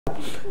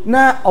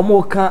na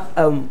omoka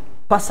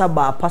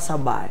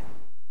passerby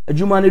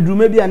adwuma ne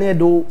drum bia na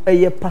do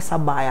eye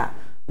passerby a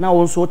na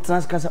won so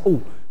transkasa oh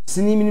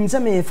sini minim se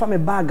me fa me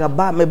bag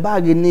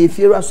na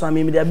efiera so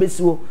me de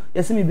abesi wo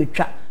yesi me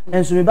betwa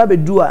enso me ba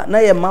bedu a na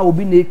ye ma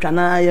obi na etwa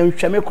na ye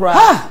nhwe me kura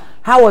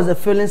how was the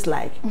feelings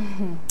like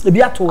e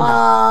bia to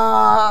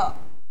da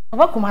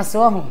abakumase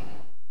wo ho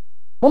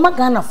mama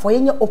Ghana for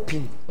yenye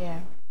open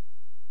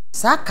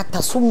sa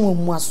kataso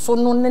muaso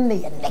no ne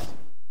ye ne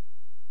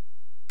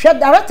hwe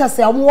director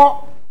say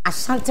omo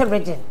Ashanti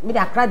region me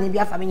da Accra ne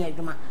bia fa me nya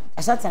adwuma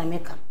Ashanti na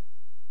meka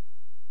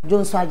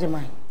Jones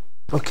Wajeman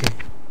okay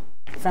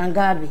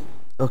Frangabi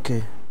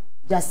okay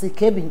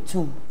Jessica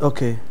Bintum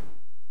okay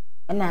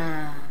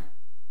na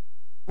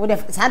what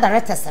the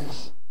directors no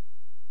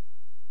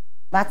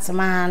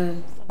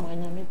Batman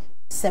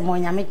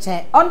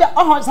Semonyamiche on the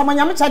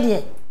Semonyamiche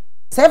de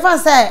say fan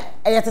say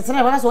e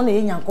tetene ba so na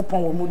ye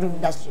Nyankopon wo movie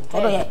industry to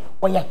do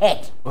ye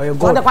head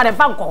so the kwade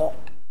fan ko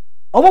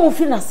omo mu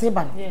fi na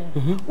seba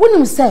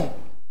wonim say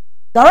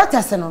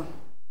directors no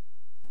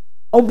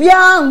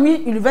obia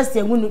nwi university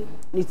enwu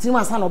ni team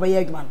asa na obeya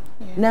adwuma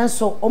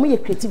nanso omo ye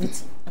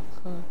creativity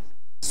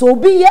so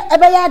obi ye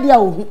ebeya ade a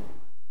ohu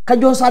ka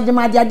Jones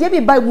Adema ade bi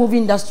by movie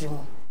industry ho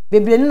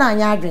bebre ni na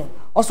anya adwen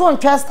oso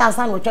ntwa stars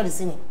na otwa de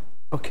sini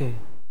okay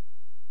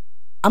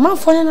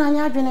amanfo na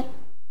anya adwene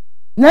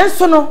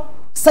nanso no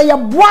say ya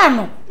boa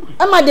no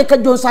ama de ka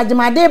Jones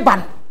Adema ade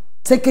ban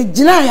se ke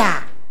gina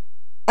ya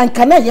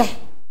anka na ye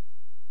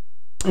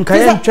nka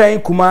ye ntwan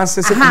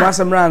kumase se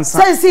kumase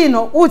mransa say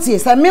no utie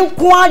say me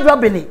nko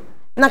adwobele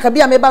na ka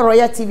bia me ba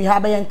Royal TV ha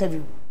ba ya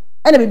interview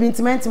ena bibi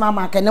intimate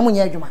mama ka na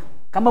munye adwuma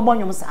ka ba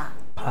bonyum sa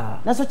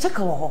na so check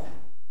wo ho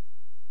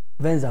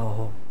Venza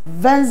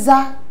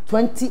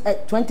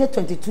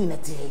 2022 na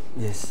tie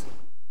yes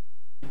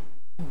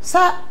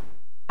sa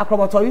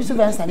akrobato Yusuf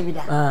Venza ni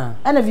bida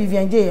ena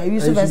Vivian J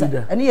Yusuf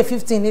Venza eni ye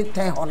 15 ni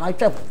 10 on I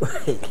trap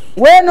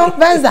we no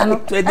Venza no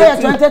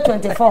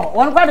 2024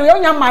 won kwado ye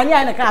nya mani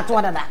ai na ka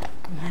to dada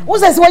wo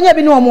se se wonya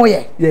bi ni omo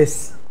ye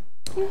yes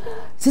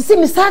sisi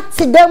mi sa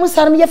ti dem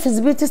sar mi ye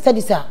feasibility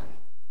studies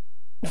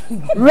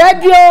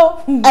radio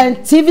and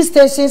TV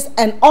stations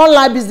and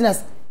online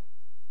business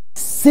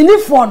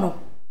sinifono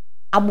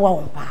abua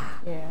wonpa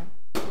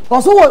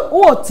because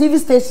wo TV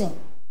station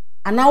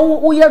and now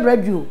wo ye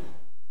radio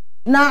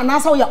na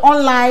so ye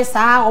online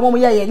sa omo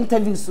ye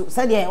interviews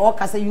so dey o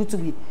ka say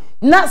YouTube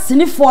na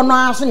sinifono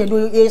aso ye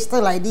do ye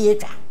still like dey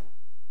etwa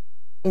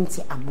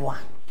enti abua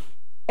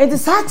it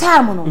is that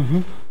time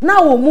no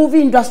na wo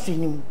movie industry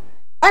ni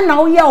and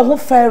now ye ho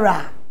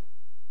fera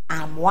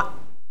amwa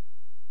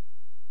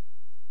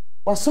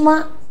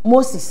wasuma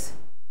Moses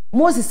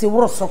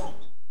woro so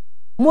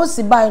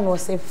Moses buy no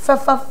say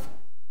fefa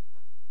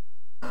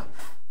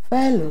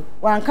fellow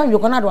wan kan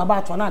yoko na do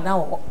about na dan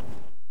wo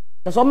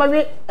so ma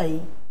we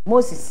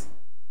Moses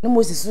ni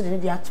Moses so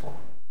de ato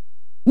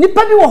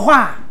nipa bi wo ho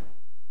a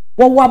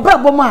wo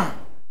abrabom a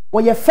wo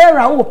ye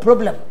pharaoh wo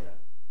problem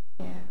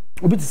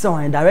obi ti say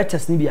wan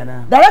directors ni bia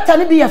na director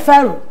ni bi ye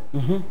pharaoh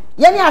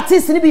ye ni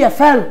artist ni bi ye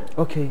pharaoh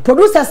okay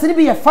producers ni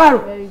bi ye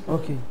pharaoh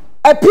okay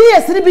a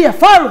PS ni bi ye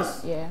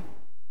pharaohs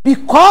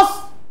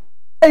because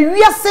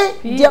we say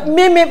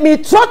me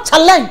throw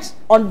challenge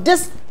on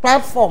this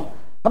platform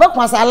Baba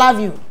I love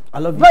you. I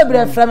love you.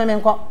 Very friend me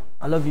nko.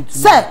 I love you too.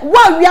 Say,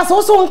 why we are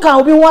so nkan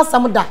obi ho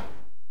asam da.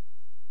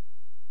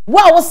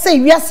 Why we say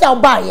we are say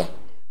obaye.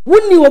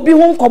 Woni obi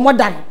ho nkomo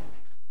da no.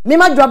 Me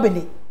ma job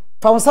ni.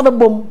 Fa won sabe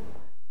bom.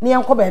 Ni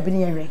enko ba bi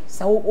ni enwe.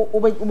 Say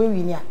obi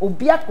wi ni a.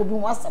 Obi akobi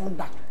ho asam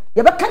da.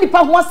 Ye be ka nipa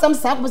ho asam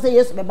sa ko say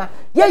Yesu beba.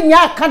 Ye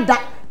nya aka da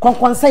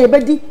konkonsa ye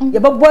bedi. Ye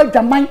be bo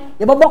adwaman.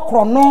 Ye be bo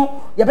krono.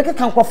 Ye be ka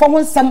nkofo ho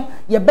nsam.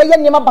 Ye be ye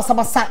nyema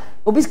basabasa.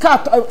 Obi ka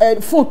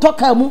full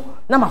talker mu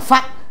na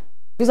mafa.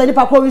 Bisa di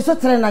pakwa wi so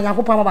tere na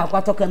Nyankopon ma ba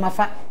kwa talker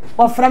mafa.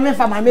 O fra me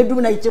fa ma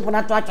medum na ichipu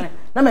na to atwere.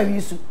 Na ma wi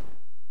su.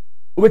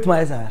 Obetima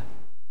yesa.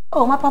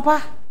 Oh ma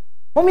papa.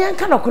 Mo me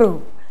anka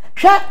dokro.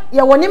 Hwe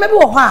ye woni me bi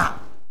wo ho a.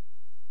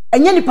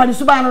 Enye nipa ni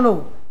su ba no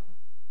no.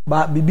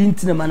 Ba bibi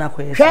ntine ma na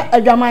koye. Hwe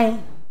adwaman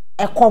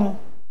ekom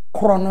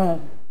krono.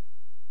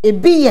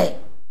 Ebi ye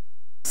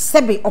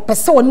sebe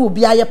opese woni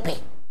obi aye pe.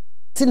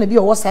 Ti na bi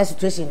o wo sa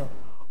situation no.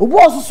 Obu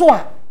osuso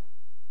a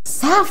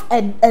saf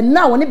and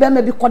now woni be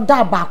ma bi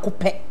koda ba ko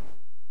pe.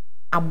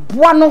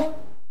 Aboa no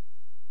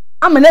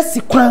amena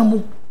sikwan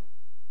mu.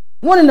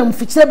 Woni na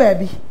mfikire ba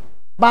bi.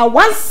 But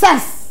one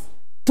says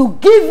to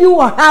give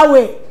you a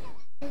highway.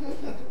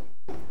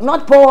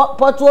 Not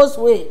Porto's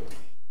way.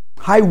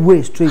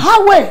 Highway straight.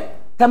 Highway.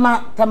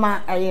 Tama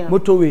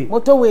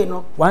motorway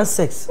no.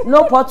 16.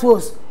 No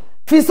potholes.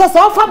 Fi so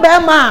fa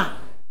be ma.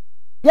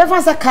 Ye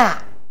fa sa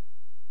car.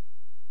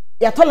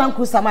 Ya tolan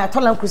kusa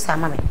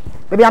ma me.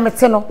 Baby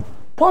amete no.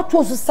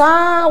 Potholes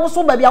sa wo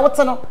so baby a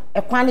wote no.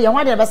 E kwan ne ye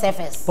hwa de be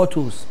surface.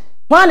 Potholes.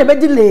 Kwan ne be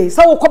delay.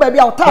 So wo ko baby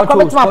a wota ko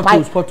betuma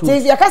pai.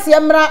 Ti ya kase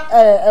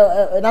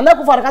yemra na na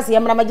ku fa kase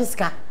yemra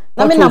magiska.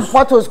 Na me na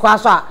potholes kwa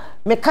so a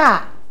me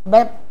car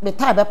be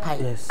tie be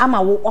pai.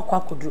 Ama wo okwa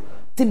kodru.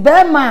 Ti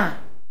be ma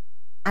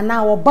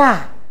ana wo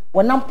ba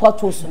wonam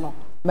potholes no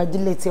ma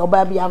delete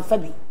oba bi am fa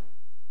bi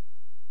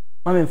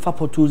mama fa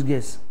photos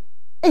guess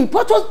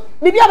photos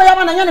bibi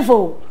abayama na nyane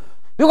fo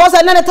because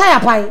I never tire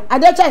pine I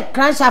dey check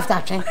crankshaft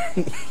atwen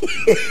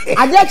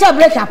I dey check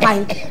brake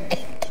pine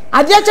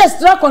I dey check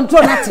stroke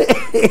control nothing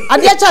I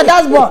dey check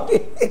dashboard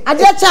I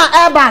dey check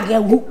airbag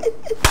egu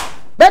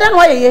better than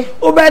why ye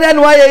o better than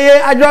why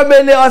ye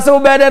adwabele o so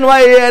better than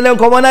why ye and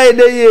come na ye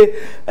dey ye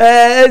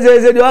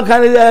eze dey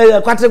kan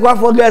kwatekwa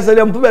for guys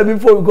dem put be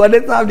for go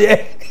dey time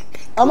there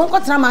omo ko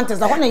tra mantes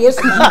da na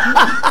yesu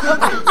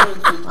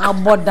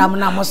abodam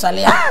na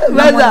mosale ya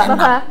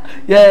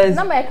yes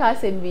na my car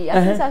say bi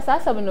asisa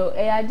sasam no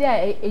e ade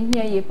a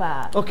ehia ye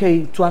pa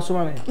okay to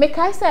asoma me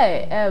kai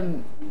say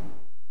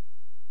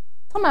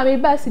sama me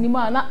ba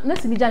sinima na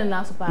sini jane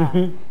na so pa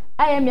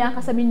I am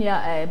akasa bi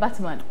nia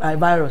Batman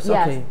virus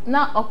yes. Okay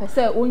na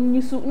opese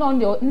onyusu na on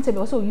the ntebe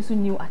also use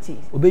new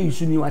artist obe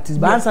use new artist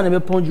ba answer na be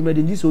pon dwuma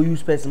de this o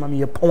use person ma me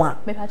ye pon a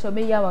me pa cho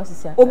be ya wa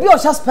sisia obi o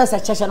sha space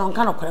cheche na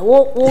onka no kore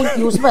wo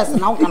use space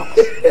na onka no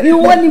ni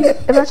woni me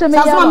pa cho me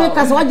ya wa me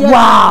kasa wa je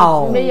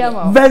wow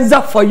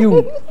Venza for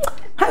you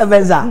hi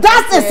Venza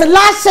that is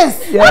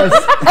lashes yes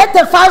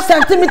 85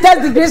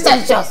 centimeters degrees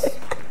Celsius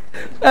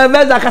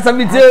Venza kasa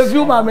mi te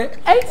few mama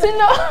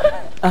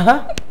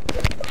no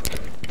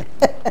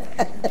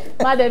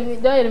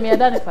madam don't me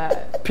identify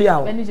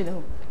piao manage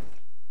no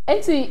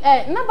enti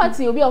number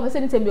 2 obi of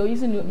say ntem be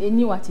use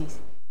new artist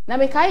na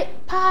me kai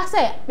pa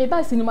say me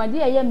ba cinema de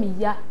ye me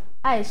ya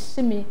ai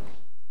hye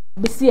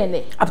be see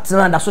ene up to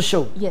that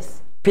social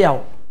yes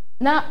piao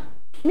na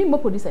me mo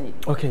producer ni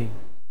okay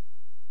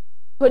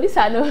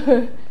producer no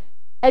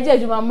eje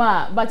adwuma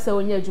ma but say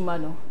onye adwuma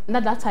no na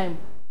that time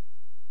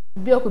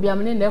bi okobi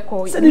amene na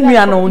ekọ se ni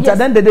nua no nta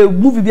den de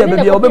movie bia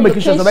bia obe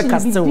make sure so be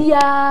casting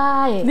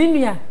bia ni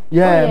nua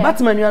yeah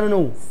Batman nua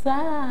no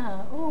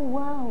sa oh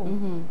wow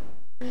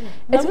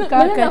it's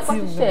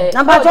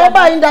number 2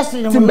 ba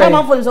industry no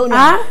ma for so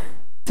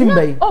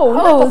Timbe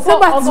oh so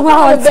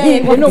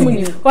Batman no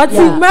muni what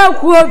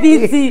Timku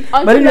obiti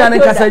bari nua ne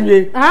kasa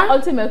nwe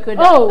Timku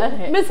oh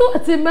me so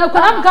Timku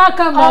am ka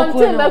ka ma ko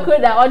Timku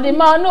da on the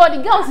man no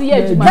the girls here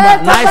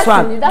adwuma nice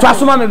one to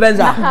asoma me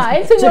Venza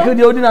check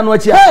the odina no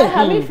achi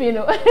ha me feel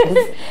no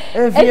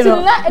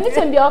na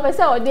anytime be offer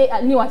say o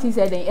dey new artist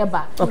den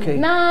eba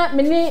na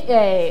me ni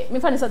me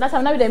fa so that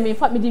time na me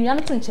fa me di nua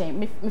no to nchen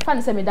me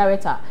fa say me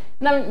director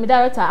na me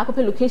director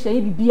akope location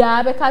ye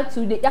bibia be ka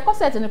to dey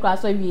yakoset ne kra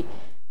so wi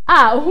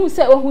who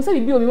say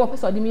bibi omi mo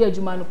person de me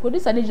adwuma no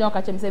producer ne jina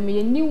ka chem say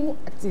me new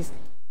artist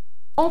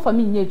on for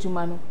me nye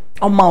adwuma no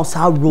on mouse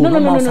how role no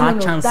mouse how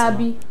chance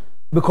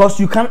because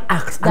you can't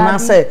ask and I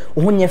say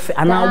ohunye fe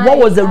and what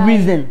was the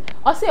reason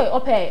I say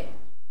ope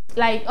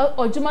like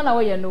adwuma na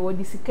we no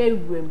the sika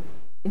ewrem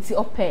nti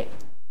ope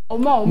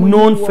oma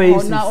known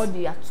faces na o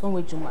de aton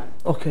adwuma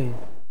okay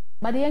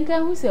but the yanka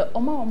who say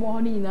oma ho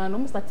ni na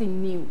no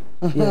starting new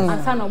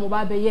and sana mo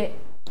ba be ye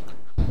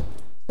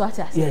so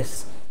at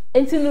yes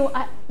enti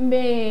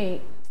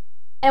me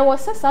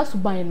was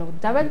suban no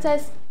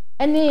directors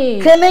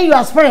any killing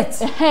your spirit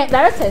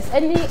directors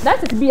any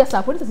that is be as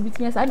a producers be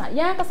tinya sa na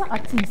ya kasa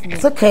artists no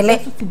so kele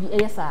to be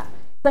yes a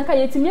sanka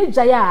yetimi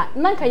agya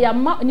na nka ya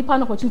ma nipa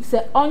no opportunity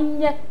say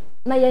onye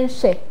na yen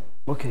hye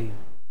okay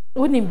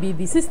woni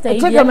bibi sister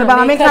idea take me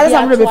ba me kale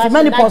some be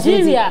many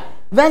possibility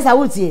Venza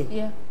wutie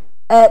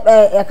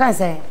yeah can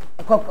say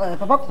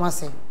papa kuma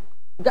say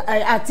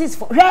artist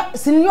for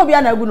sini obi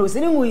na agu no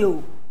sini mu ye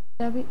o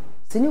dabi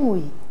sini mu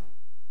yi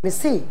me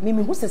say me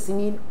hu se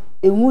sini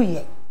enwu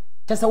ye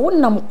chese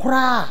wonnam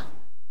kora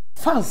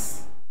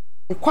fans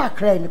e kwa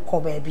kra ni ko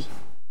ba bi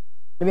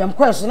be am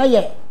kwa so na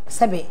ye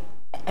sebe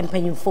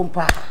empanyimfo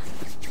mpa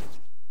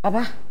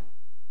baba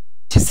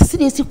chese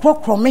sini esi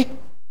krokro me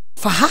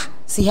fa ha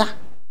si ha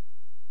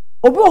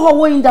obi ho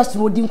wo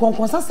industry odi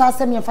nkonkonsa sa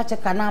asem ye fa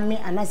cheka na me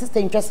ana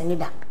sister interest ni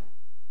da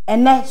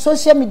ene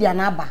social media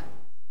na aba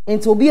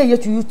enti obi ye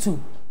to YouTube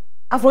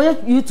afro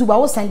YouTube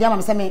awo send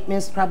am say me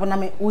subscribe na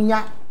me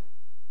unya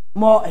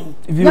more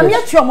na me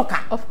atwa mo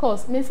ka of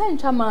course me say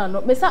nchama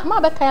no me say ma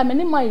be kaya me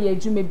ni ma ye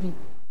adwuma bi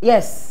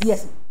yes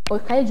o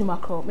kaya adwuma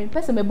kro me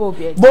person me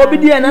bobi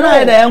di na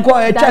na dey enko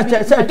e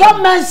check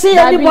don't mention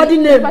anybody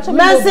name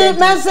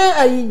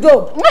mention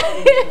go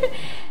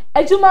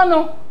adwuma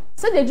no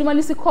say the adwuma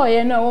ni si call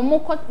ye na wo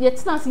mo ye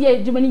tena se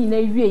ye adwuma ni nyina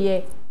wie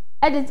ye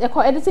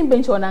editing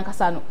bench on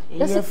ankasa no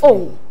yes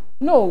oh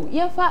no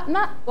yefa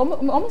na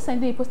almost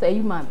send the poster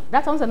you man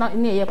that sounds na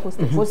near your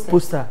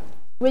poster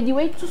with the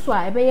way to so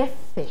I be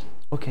fe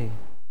okay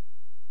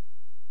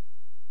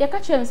ya ka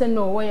chem say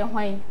no we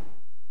hwan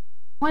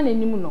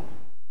anim no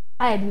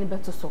I didn't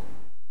better so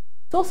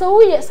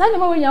we say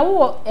na we nya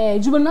wo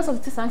juma na so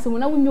ti sanse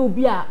na wo nya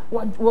obi a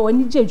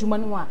wani je juma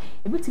no a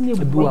ebetimi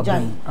ebu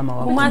jan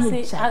kuma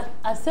say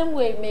asem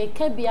we me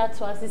ka bia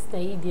to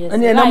assistant EDS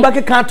and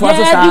number can to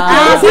assistant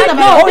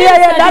oh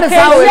yeah that is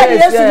how it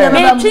is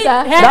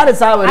that is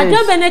how it is I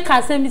don't bene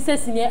ka asem say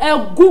senior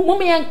egu mo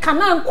me kan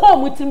na nko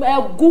mo tim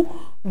egu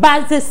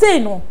but they say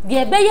no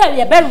ye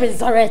be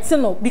resurrect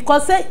no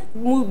because say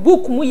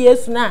book mu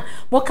Yesu na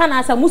mo kana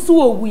asa musu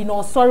owu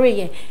no sorry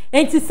ye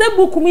enti say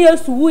book mu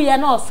Yesu wu ye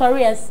na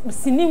sorry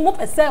sini mu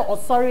pese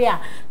sorry a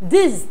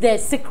this is the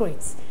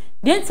secret.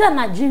 The entire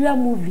Nigeria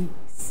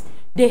movies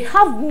they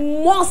have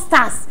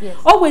monsters. Yes.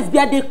 Always be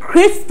the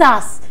create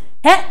stars.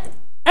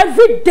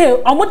 Every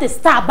day almost they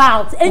star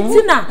about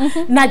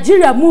enti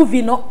Nigeria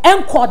movie no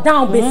encore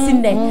down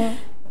besine.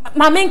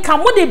 Mamen ka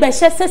mo de be hye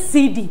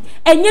CD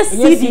enye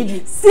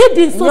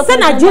CD so say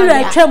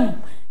Nigeria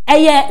twam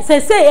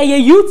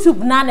say YouTube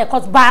na na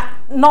cause ba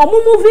no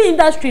movie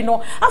industry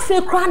no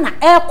afi kra na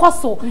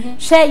ekoso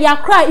share ya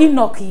kra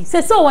inoki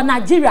say so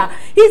Nigeria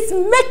is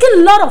making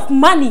a lot of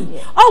money.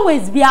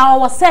 Always be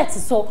our set.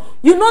 So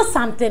you know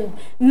something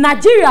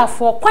Nigeria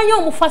for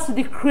kwanyo mo faso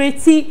the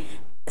creative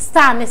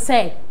star ne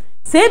say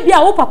bia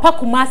wo papa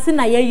Kumasi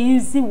na ye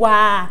use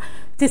wa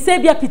to say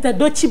bia Peter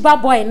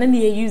Dochiba boy na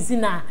ye use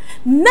na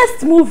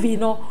next movie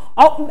no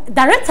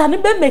director ni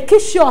be make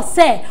sure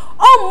say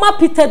ma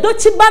Peter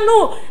Dochiba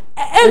no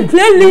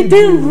play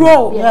leading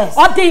role. Yes.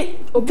 Or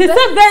the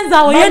say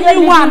Venza or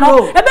anyone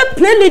no e be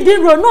play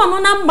leading role no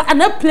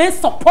na play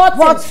support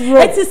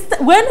it is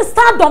when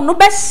stardom no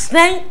be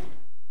shrine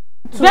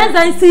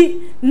Venza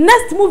see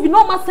next movie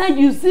no matter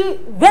you see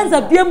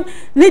Venza BM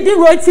leading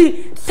role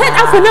ti said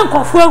afele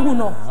nkofo ehu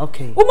no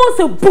okay almost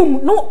a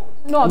boom no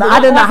I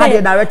don't know how the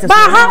directors but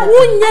how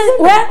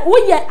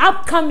who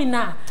upcoming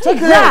now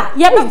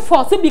yeah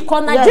before so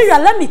because Nigeria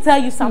let me tell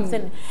you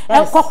something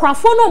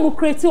kokkrafo no mu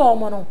create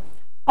omo no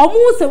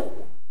omo se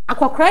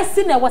akokra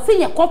si na wose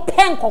ye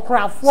kopen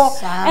kokkrafo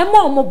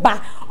ema omo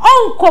ba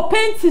onko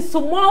penti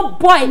small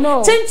boy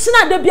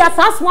chinchina de bia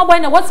sa small boy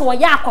na wose wo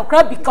ya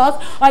akokra because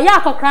oya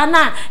akokra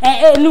na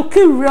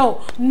looking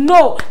real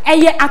no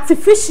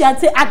artificial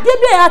ade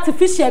bia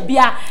artificial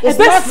bia e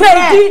be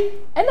fake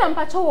and I'm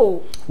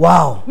pacho.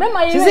 Wow.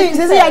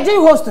 See, I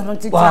do host on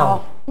TikTok.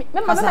 Wow.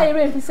 Remember,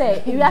 you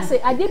say, if you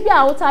say, I did be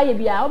out, I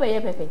be out,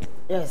 perfect.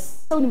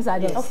 Yes. So,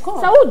 of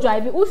course. So, I will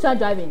drive it, who's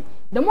driving?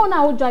 The more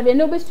I will drive it,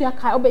 no best to your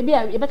car, baby,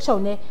 I bet show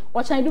ne,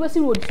 what shall I do a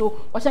road so,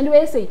 what shall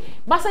I say?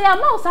 But I am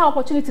now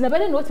opportunity, I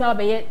better not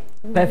be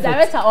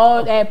director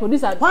or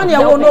producer. One year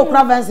will no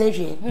province,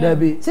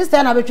 sister,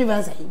 and I will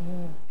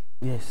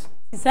yes.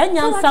 Say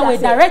nyansa we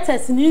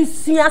directors ni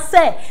sua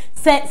say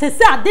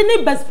ade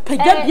ne best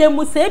pagya bia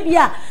mu say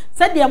bia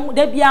say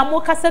de bia mo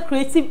kasa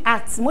creative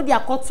arts mo dia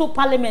koto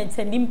parliament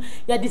anim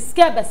ya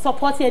discuss be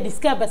support ya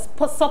discuss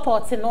be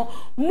support no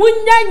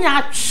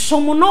munyanya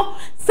twom no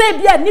say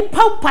bia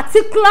nipa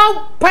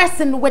particular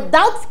person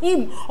without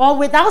him or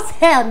without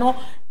her no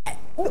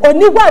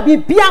oni wa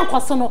bia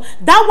nkoso no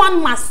that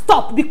one must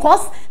stop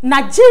because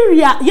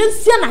Nigeria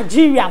yensia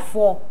Nigeria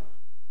for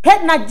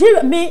head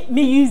Nigeria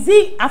me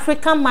using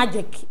African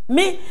magic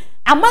me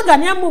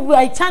Ghanaian movie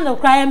I channel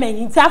cry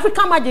me into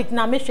African magic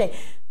na me share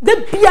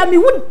the bia me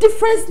with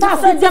different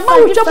stuff the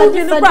man we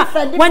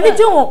different when did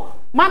you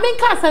mama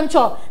nka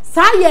asemcho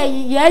sa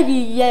ye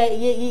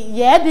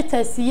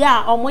editors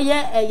ya omo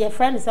ye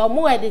friends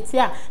omo edit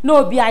ya na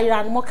obi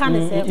ayran mo kan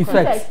say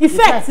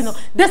effect no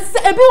the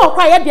ebi wo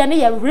kwa ye de na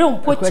ye real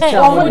poche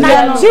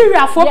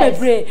Nigeria for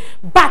bebre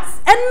but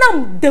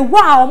enam the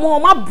wa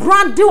omo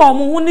brand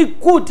omo woni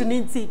good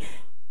ninti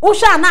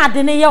Usha na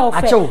ade ne ye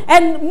ofe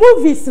and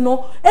movies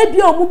no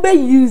ebi omo be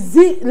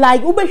use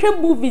like ube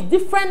hwe movies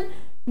different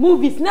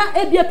movies na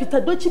ebia Peter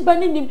Dochiba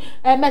nim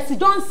Mercy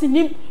Johnson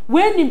nim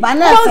we nim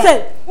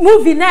say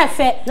movie na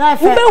efe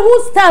ube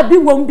who star bi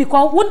wom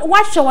because wa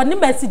hwe woni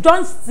Mercy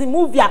Johnson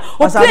movie a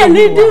o play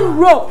leading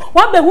role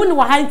wa be hu ni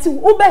wa hanti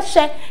ube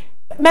hwe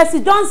Mercy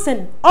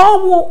Johnson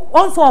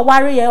also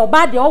worry or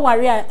bad or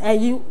worry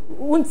you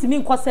won't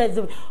mean cause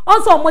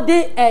also mo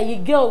de you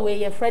girl we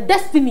your friend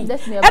Destiny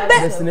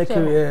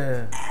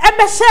career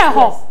ebe share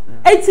her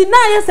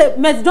 89 years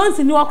Mercy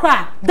Johnson you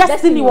cry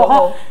Destiny wo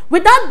ho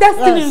without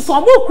Destiny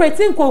so mo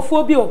creating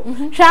kophobia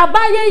hwa ba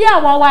ye ya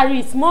wa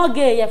worry small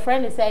girl your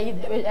friend is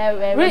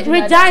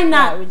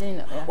Regina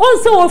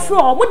also wo free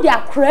mo de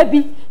akra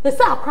bi they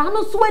say akra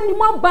no so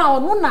animal ba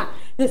ono na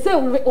they say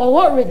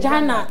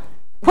Regina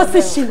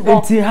position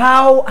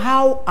how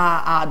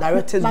are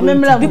directors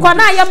going to because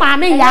now your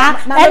mommy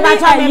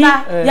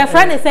your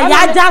friend is say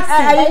ya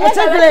Jackson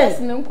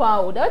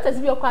directors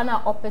be okwa na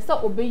opesa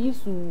obeyi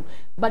su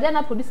but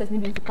then producers ni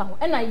bi ka ho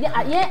and ye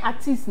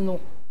artist no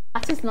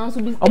so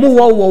be omo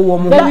wo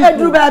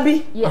edru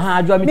baby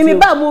me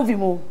ba movie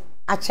mo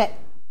ache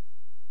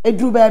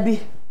edru baby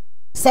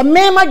se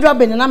me ma job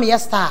ni na me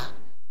star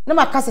na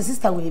ma kasa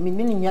sister we me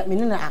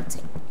na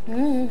acting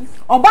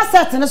oba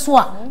set ne so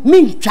a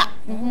me ntwa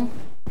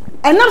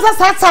enam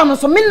sa time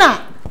so me na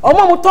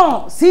omo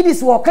moton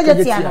CDs wo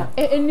kajetia no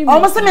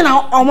omo se me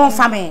na omo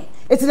fa me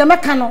eti de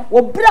meka no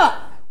obra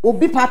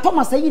obi pa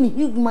Thomas ayi ni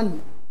huge money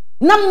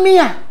na me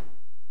a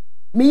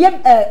me ye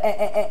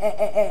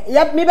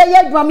me be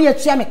ye dwa me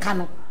atua me ka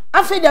no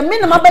afi de me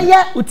na ma be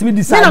ye utimi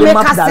decide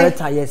map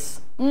director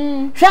yes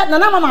hwa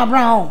nana mama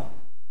brown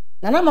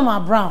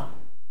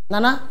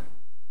nana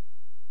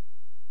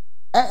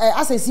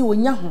asesi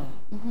wonya ho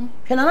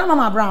hwa nana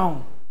mama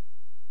brown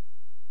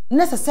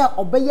necessary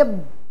obey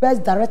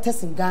best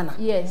directors in Ghana.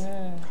 Yes.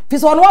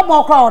 This one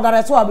more crowd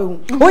director abehu.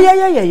 Oh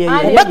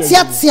yeah. But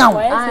tiatian.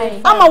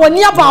 Ama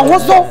wani aba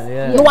hoso.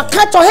 No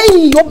waka to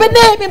hey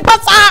obene me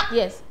pasa.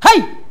 Yes.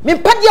 Hey, me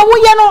padi wo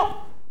ye no.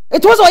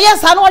 It was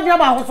yes I no wadwena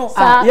ba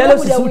hoso. Yellow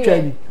sisi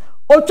twa bi.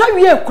 Otwa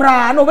wie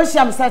kra na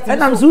obehia me set.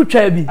 And am so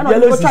twa bi.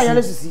 Yellow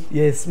sisi.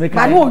 Yes, make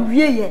I know wie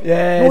ye.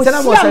 Yeah, tell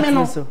am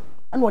what so.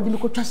 And what me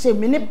ko twa she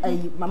me ne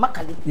mama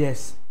kale.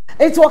 Yes.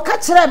 It will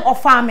catch them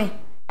of farming.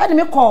 And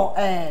me call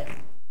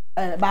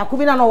ba ku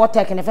bi na no what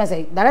take in fence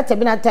director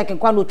bi na take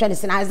kwa no twa ni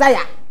sin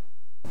Isaiah.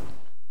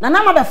 Na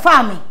na ma be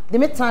farming, de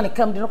me tran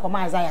kam de no come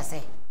Isaiah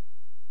say.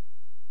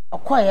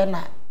 Okoye na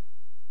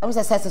am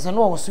say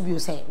no wo so bi o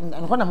say. And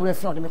ho na me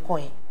refer no de me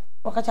koye.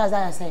 O catch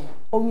Isaiah say,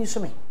 "O nyi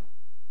so me."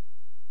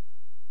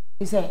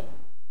 He say,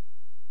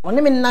 "Oni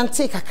me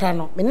nante kakra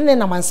no, me ne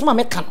na mansema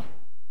me ka no.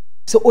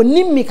 So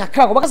oni mi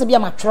kakra ko bakasa bia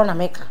ma tworo na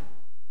me ka.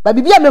 Ba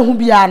bibia mehu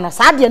bia no,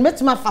 sa de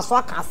metuma fa so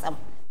aka asem.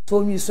 To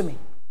onyi so me."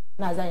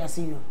 Na Isaiah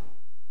say you.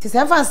 Ti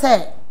say fan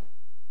say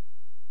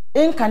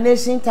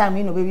incarnation time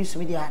you know baby so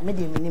me dia me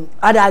de menim.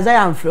 Ada Isaiah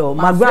amfro,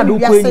 magwa do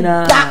ko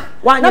nyina.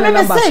 Wan na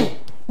me say,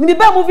 me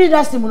be movie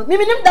industry mu no. Me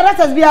menim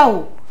directors bia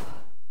o.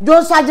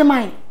 John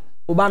Sajeman.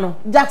 Obano.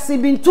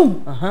 Jackson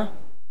Bintum.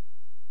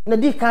 Na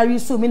di carry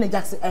so me na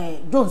Jackson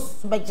Jones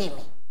be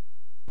Jimmy.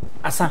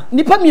 Asa.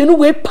 Nipa mienu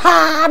we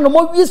pa no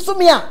mo wi so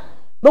me a.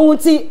 Be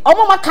wonti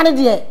omo maka ne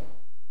de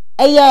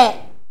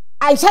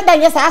I said that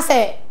yes I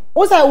say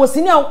o say o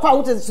senior kwa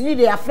o senior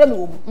dey afre me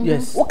wo.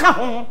 Yes. O ka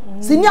ho.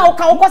 Senior o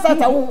ka o kwasa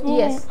ta wo.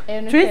 Yes.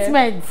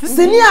 Treatment.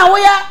 Senior wo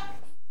ya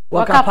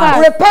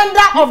Wakapas.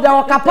 Repender of the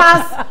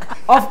wakapas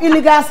of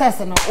illegal sex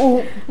no.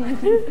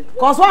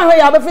 Cause one way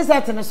you be free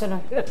sex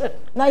no.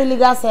 Na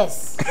illegal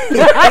sex.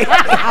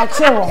 I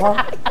chill ho.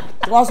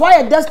 Cause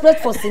why you desperate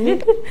for senior?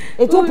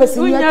 It will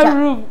person you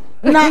room.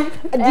 Na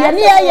the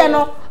near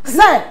no.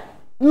 Say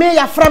me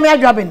ya from ya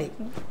job ni.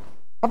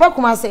 Papa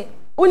kuma say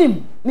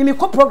unim me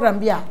ko program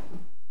bia.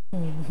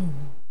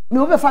 Me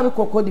wo be fa be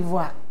Cote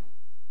d'Ivoire.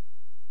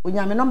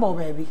 Onya me number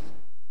baby.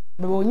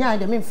 Be onya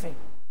de me mfre.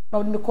 Na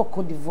wo me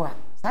Cote d'Ivoire.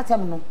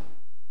 Satem no.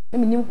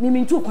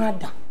 Me ntu kwa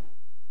da.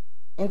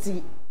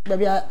 Enti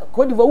baby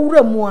Cote d'Ivoire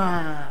wura mu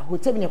a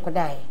hotel ne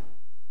kodai.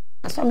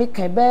 Asa me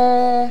kan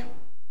be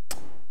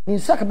me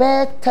so ka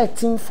be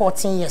 13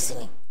 14 years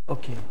ni.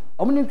 Okay.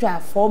 Omo ni twa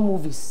 4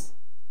 movies.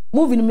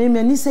 Movie ni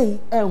me ni say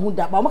hu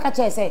da. Ba omo ka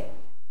che say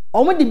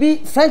omo de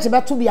bi French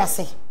be to bi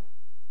ase.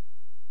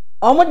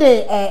 Omo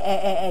de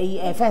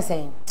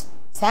fence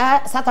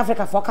South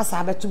Africa for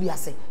kasa be to bi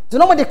ase. Do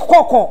no mo de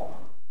kokko.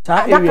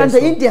 That can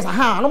the Indians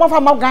no mo fa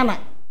ma Ghana.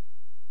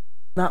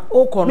 Na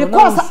oko no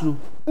na usu.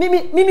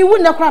 Me wu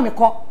na kra me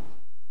ko.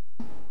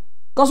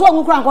 Cause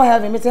wo kra nko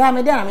heaven me te ha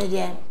me dey na me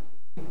je.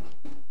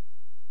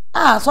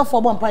 So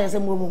for bon pa ye se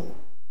mo.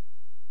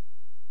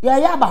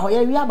 Ya ba ho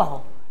ya wi aba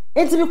ho.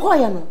 Enti bi ko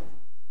ye no.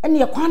 Ene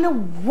ye kwa ne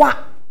wa.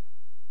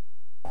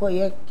 Ko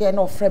ye ke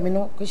no frɛ me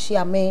no ko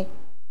hia me.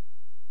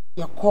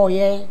 Ye ko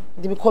ye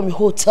de bi call me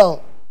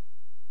hotel.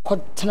 Ko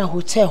tena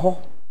hotel ho.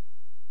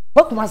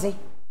 Ba kuma se.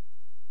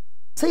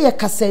 Say ye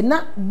kase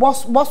na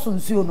boss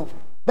nsuo no.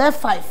 Be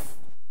 5.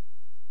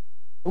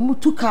 Omu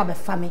tu ka be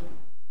fa me.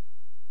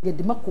 Ye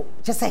de mako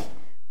che say.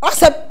 O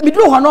se mi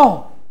duro ho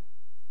no.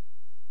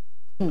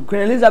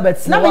 Queen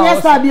Elizabeth na me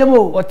yesa bia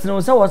mo.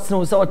 Otene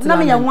so na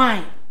me ye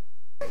wine.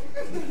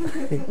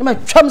 Na me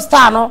twam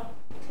star no.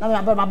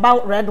 Na me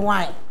about red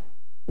wine.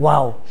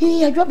 Wow.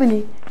 He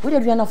adwabini. We dey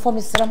aduana for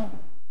me sram.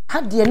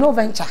 Ha de no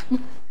venture.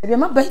 Ebi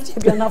ma ba je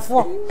aduana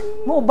for.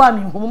 Mo ba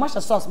mi homo ma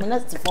sauce me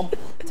next form.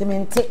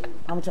 Temente.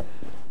 Am cho.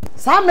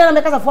 Sa me na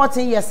me kasa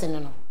 14 years ni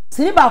no.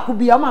 Sini ba ku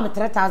bia o ma me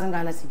 3000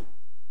 Ghana cedi.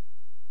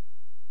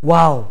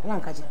 Wow. Na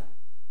nka je.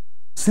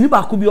 Sini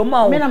ba ku bia o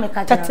ma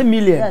 30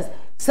 million. Yes.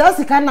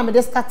 Sales can na me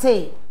dey start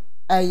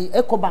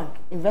EcoBank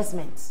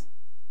investment.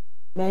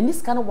 Me ni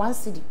scan 1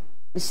 cedi.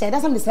 Me share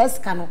that some the sales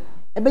can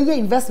e be ye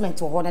investment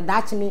ho na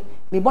dachi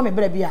me bo me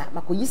bra bia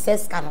makoyi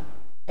sales can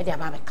e dey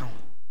aba be kan.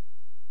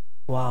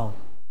 Wow.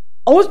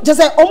 Oh just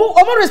say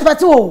omo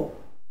respect o.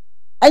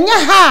 Anya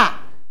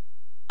ha.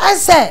 I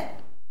say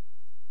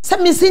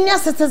me senior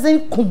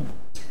citizen kum.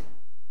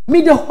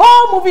 Me the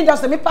whole movie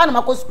industry me pa na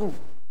mako school.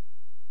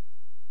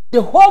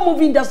 The whole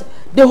movie industry,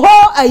 the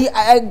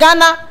whole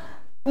Ghana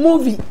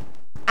movie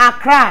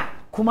Accra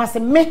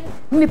Kumasi me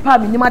nipa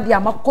me nima dia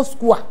mako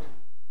school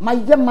my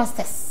year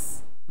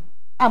masters.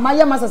 My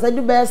year masters I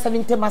do be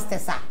 70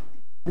 masters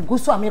the go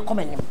so am come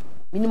enim.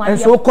 And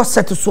so cost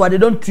set so they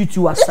don't treat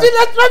you as such. They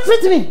don't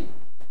treat me.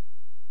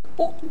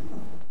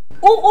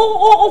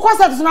 Cost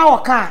set so na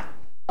waka.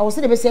 I will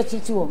say the best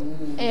treat you.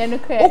 No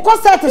credit.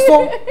 Cost set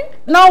so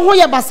now who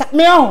ya basa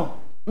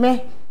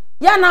me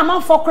ya na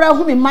man for kra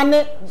hu me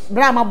mane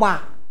bra ma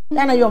ba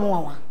ya na yo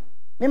mo wa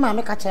me ma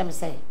me ka kire me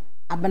say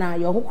abana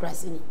yo hu kra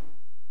sini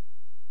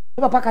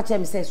me papa ka kire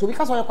me say so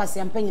because yo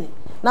kwase ampanyin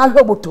na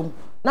hwe botom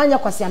na nya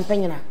kwase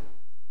ampanyin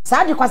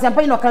sa de kwase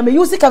ampanyin ka me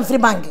use kan free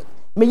bank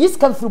me use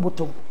kan free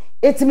botom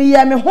etimi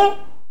ya me ho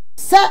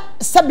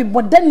se bi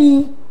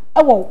bodani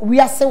ewo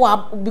wiase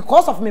wa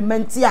because of me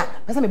menti a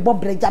pese me bo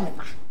breja me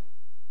ma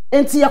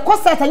enti ye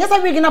koset anya sa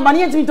wigi na ba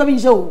ne ntimi to bi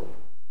nje o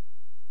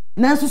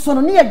nanso so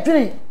no ne ye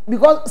dwene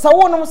because sa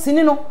wo no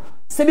sini no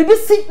se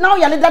bibisi na o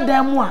yale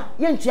dadan mu a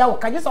ye ntua wo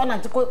kaje so na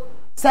ntiko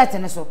set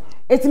ne so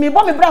eti me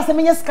bo me bra se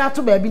me nye ska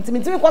to ba bi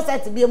ntimi ko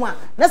set bi mu a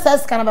na sa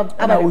ska na ba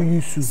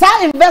sa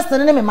invest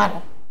ne me ma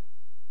no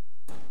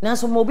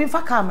nanso mo bi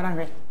fa camera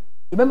hwe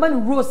ibemba ni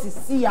rose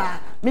si a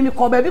me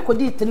ko ba bi ko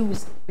di 3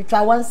 weeks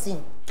bitwa one scene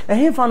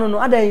ehimfa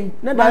no adai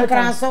na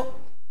director so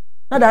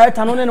na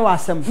director no ne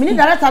wasem me ni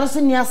director no so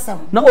ni asem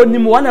na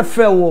onim wo na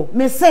frɛ wo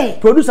me say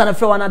producer na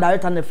frɛ wo na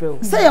director na frɛ wo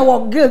say ye wo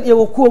girl ye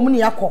wo ko mu ni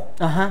yakɔ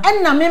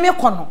enna me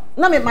kɔ no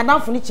na me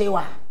madam fo ni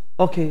chewa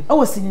okay e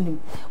wo sini nim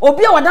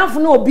obi a wadam fo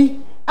na obi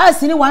a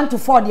sini 1 to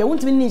 4 de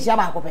wuntimi ni nhia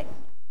ba akɔpɛ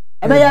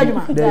e be ya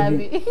adwuma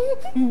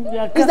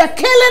is the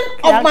killing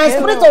of my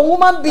spirit of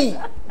woman being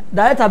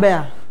director be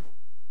ya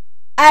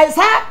I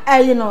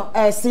say you know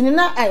sini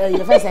na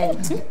you first say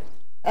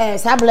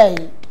sablay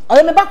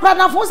oye me bakra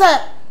na fo say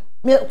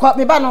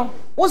me ba no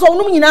wo so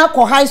onum nyina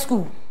ko high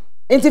school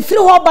enti free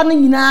ho ba no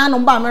nyina no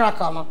ba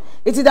America no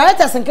enti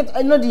directors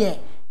no de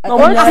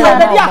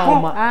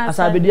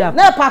asabedi akọ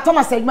na pa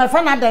Thomas my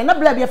fan adan na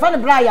bla bi fa ne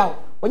Brian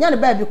onya ne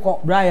ba bi ko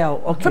Brian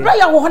okay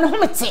Brian wo ho ne ho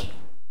mete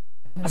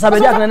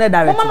asabedi akọ na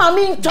director mama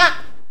mi ntwa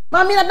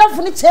mama na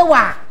dafo ni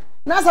chewa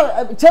na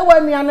sa chewa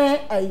nua ne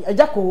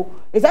ajako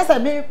esa sa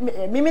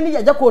mi ni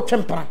ajako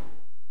twempra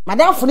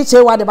madam fo ni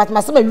chewa de but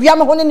ma se ma wiam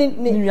ho ne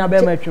nua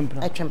ba ma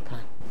twempra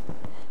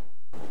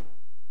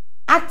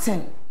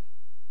acting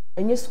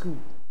enye school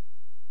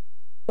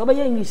so ba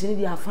ye English ni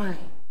dia fine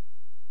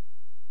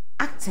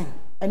acting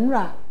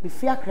enura be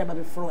fia kreba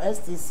be from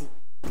STC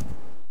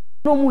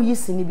no mu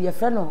yisi ni be e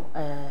fe no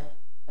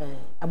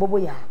abobo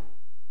ya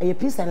e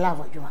peace and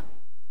love adwa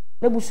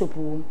na bu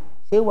sopu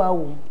sewa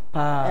wo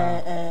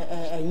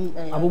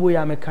abobo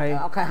ya me kai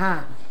okay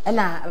ha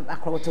na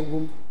akrowoto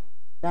gum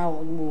na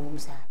mo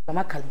musa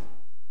mama kali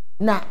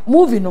na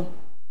movie no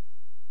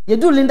ye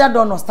do Linda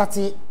Donno start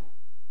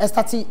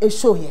a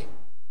show here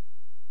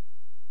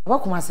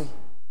abakuma say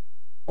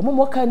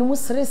omo kai no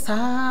musere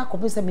saa ko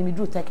pese me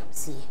do take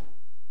see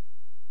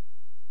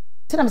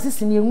tina me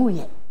sisi ni enwu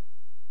ye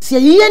se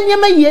yiye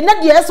niam ye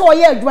na de eso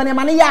ye adwuma ne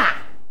ma ne ya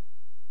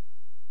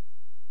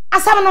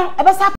asam no ebesa